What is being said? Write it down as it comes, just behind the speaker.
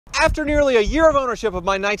After nearly a year of ownership of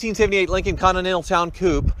my 1978 Lincoln Continental Town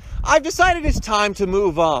Coupe, I've decided it's time to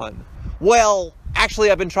move on. Well,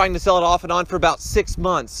 actually I've been trying to sell it off and on for about 6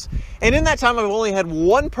 months. And in that time I've only had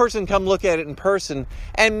one person come look at it in person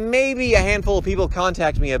and maybe a handful of people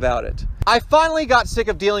contact me about it. I finally got sick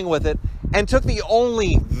of dealing with it and took the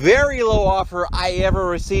only very low offer I ever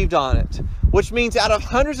received on it. Which means out of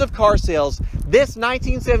hundreds of car sales, this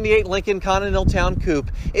 1978 Lincoln Continental Town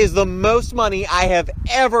Coupe is the most money I have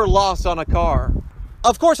ever lost on a car.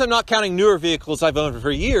 Of course, I'm not counting newer vehicles I've owned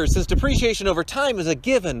for years, since depreciation over time is a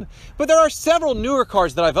given. But there are several newer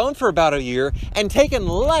cars that I've owned for about a year and taken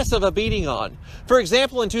less of a beating on. For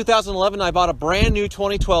example, in 2011, I bought a brand new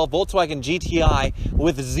 2012 Volkswagen GTI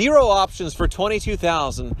with 0 options for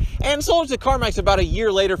 $22,000 and sold it to CarMax about a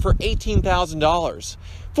year later for $18,000.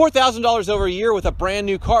 $4,000 over a year with a brand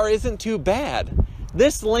new car isn't too bad.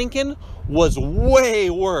 This Lincoln was way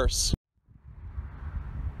worse.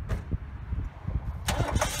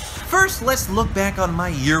 First, let's look back on my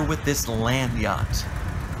year with this land yacht.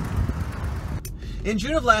 In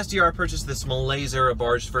June of last year, I purchased this Malaise Era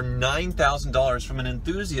barge for $9,000 from an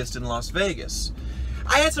enthusiast in Las Vegas.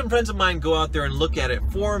 I had some friends of mine go out there and look at it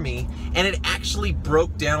for me, and it actually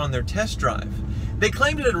broke down on their test drive. They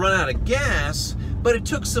claimed it had run out of gas, but it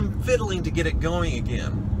took some fiddling to get it going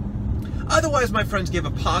again. Otherwise, my friends gave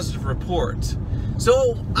a positive report.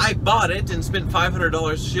 So I bought it and spent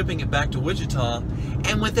 $500 shipping it back to Wichita,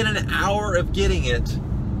 and within an hour of getting it,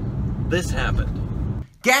 this happened.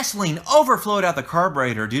 Gasoline overflowed out the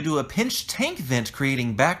carburetor due to a pinched tank vent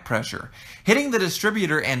creating back pressure, hitting the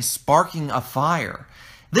distributor and sparking a fire.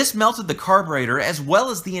 This melted the carburetor as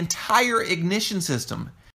well as the entire ignition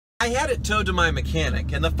system. I had it towed to my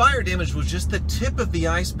mechanic, and the fire damage was just the tip of the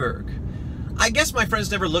iceberg. I guess my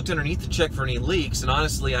friends never looked underneath to check for any leaks, and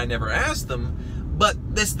honestly I never asked them, but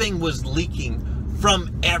this thing was leaking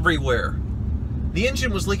from everywhere. The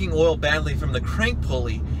engine was leaking oil badly from the crank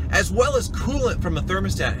pulley, as well as coolant from a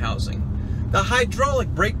thermostat housing. The hydraulic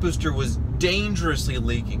brake booster was dangerously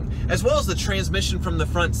leaking, as well as the transmission from the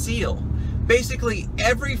front seal. Basically,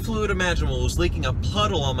 every fluid imaginable was leaking a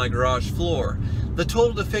puddle on my garage floor. The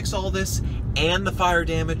total to fix all this and the fire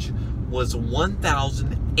damage was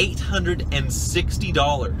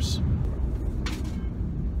 $1,860.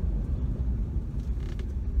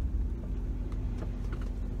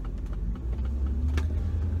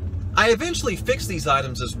 I eventually fixed these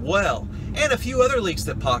items as well, and a few other leaks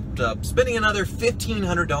that popped up, spending another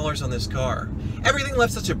 $1,500 on this car. Everything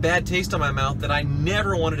left such a bad taste on my mouth that I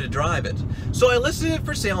never wanted to drive it. So I listed it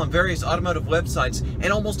for sale on various automotive websites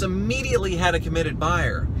and almost immediately had a committed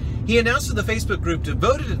buyer. He announced to the Facebook group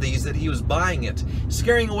devoted to these that he was buying it,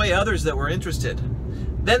 scaring away others that were interested.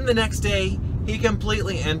 Then the next day, he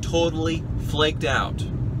completely and totally flaked out.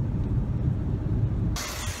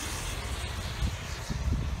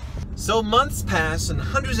 So months passed and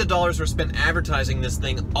hundreds of dollars were spent advertising this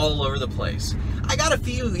thing all over the place. I got a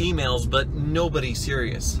few emails, but nobody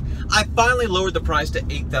serious. I finally lowered the price to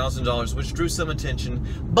 $8,000, which drew some attention,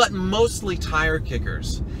 but mostly tire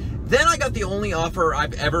kickers. Then I got the only offer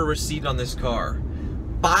I've ever received on this car,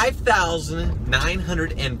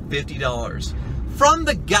 $5,950 from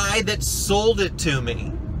the guy that sold it to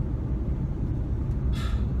me.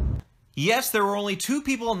 Yes, there were only 2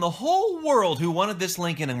 people in the whole world who wanted this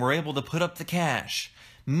Lincoln and were able to put up the cash.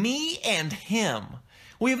 Me and him.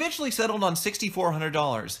 We eventually settled on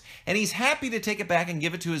 $6,400, and he's happy to take it back and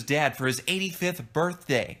give it to his dad for his 85th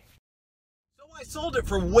birthday. So I sold it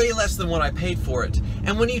for way less than what I paid for it,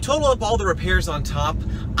 and when you total up all the repairs on top,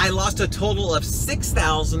 I lost a total of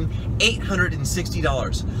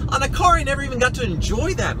 $6,860 on a car I never even got to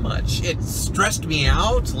enjoy that much. It stressed me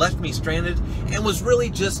out, left me stranded, and was really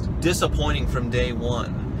just disappointing from day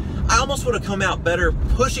one. I almost would have come out better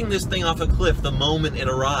pushing this thing off a cliff the moment it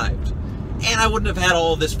arrived, and I wouldn't have had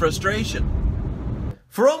all this frustration.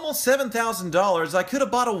 For almost $7,000, I could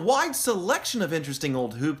have bought a wide selection of interesting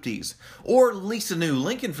old hoopties, or leased a new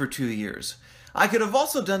Lincoln for 2 years. I could have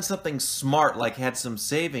also done something smart like had some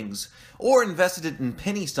savings, or invested it in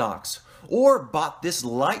penny stocks, or bought this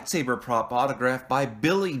lightsaber prop autographed by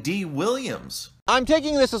Billy D. Williams. I'm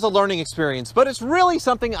taking this as a learning experience, but it's really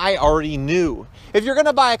something I already knew. If you're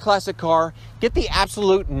gonna buy a classic car, get the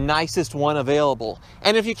absolute nicest one available.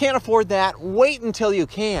 And if you can't afford that, wait until you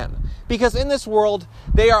can. Because in this world,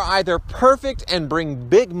 they are either perfect and bring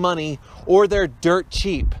big money, or they're dirt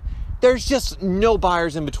cheap. There's just no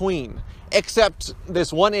buyers in between. Except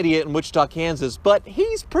this one idiot in Wichita, Kansas, but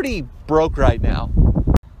he's pretty broke right now.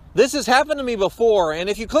 This has happened to me before, and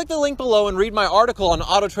if you click the link below and read my article on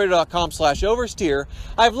autotrader.com/oversteer,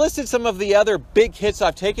 I've listed some of the other big hits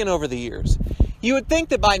I've taken over the years. You would think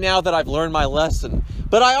that by now that I've learned my lesson,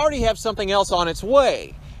 but I already have something else on its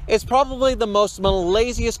way. It's probably the most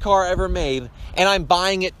Malaysiest car ever made, and I'm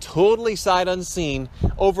buying it totally sight unseen,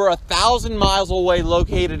 over 1,000 miles away,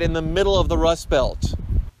 located in the middle of the Rust Belt.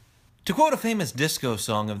 To quote a famous disco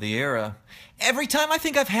song of the era, every time I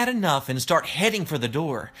think I've had enough and start heading for the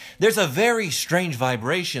door, there's a very strange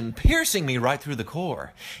vibration piercing me right through the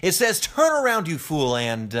core. It says, "Turn around, you fool,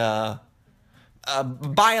 and, buy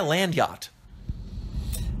a land yacht."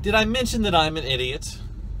 Did I mention that I'm an idiot?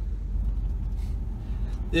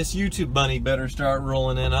 This YouTube money better start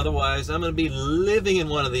rolling in, otherwise I'm going to be living in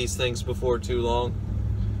one of these things before too long.